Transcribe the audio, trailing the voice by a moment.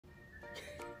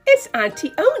It's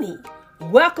Aunti Oni.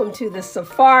 Welcome to the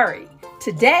safari.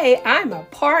 Today I'm a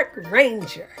park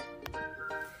ranger.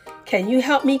 Can you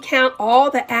help me count all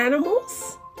the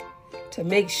animals to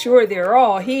make sure they're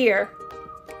all here?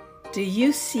 Do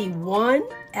you see one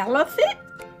elephant?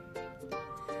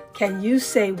 Can you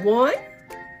say one?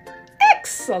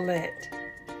 Excellent.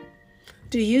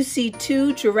 Do you see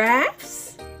two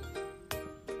giraffes?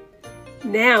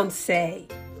 Now say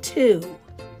two.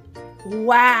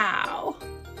 Wow.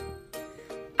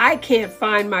 I can't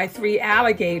find my three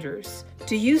alligators.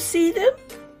 Do you see them?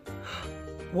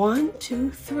 1, 2,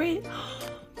 3.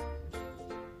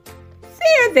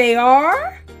 There they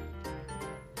are.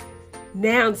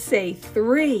 Now say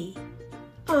three.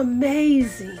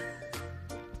 Amazing.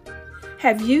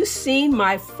 Have you seen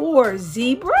my 4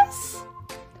 zebras?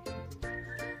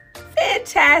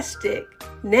 Fantastic.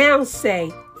 Now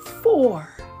say 4.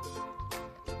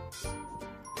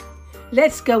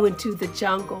 Let's go into the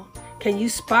jungle. Can you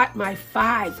spot my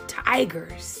 5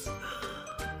 tigers?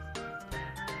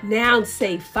 Now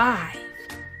say 5.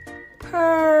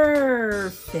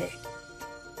 Perfect.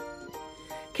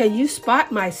 Can you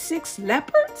spot my 6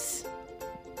 leopards?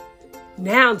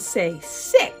 Now say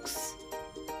 6.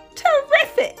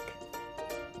 Terrific.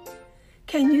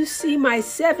 Can you see my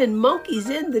 7 monkeys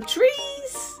in the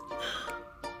trees?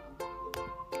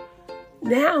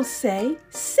 Now say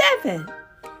 7.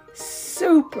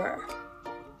 Super.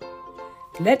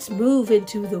 Let's move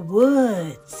into the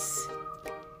woods.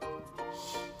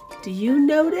 Do you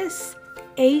notice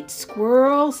 8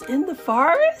 squirrels in the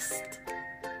forest?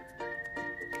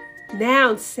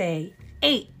 Now say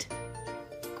 8.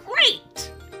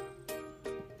 Great.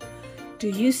 Do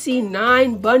you see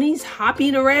 9 bunnies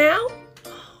hopping around?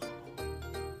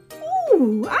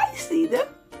 Ooh, I see them.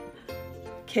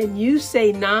 Can you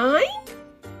say 9?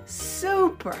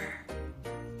 Super.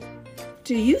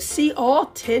 Do you see all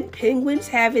 10 penguins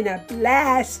having a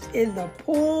blast in the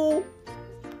pool?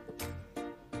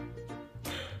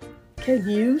 Can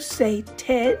you say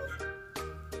 10?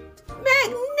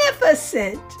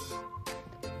 Magnificent!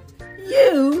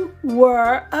 You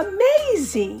were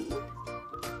amazing!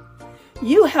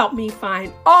 You helped me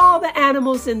find all the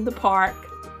animals in the park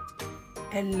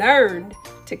and learned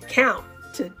to count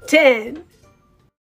to 10.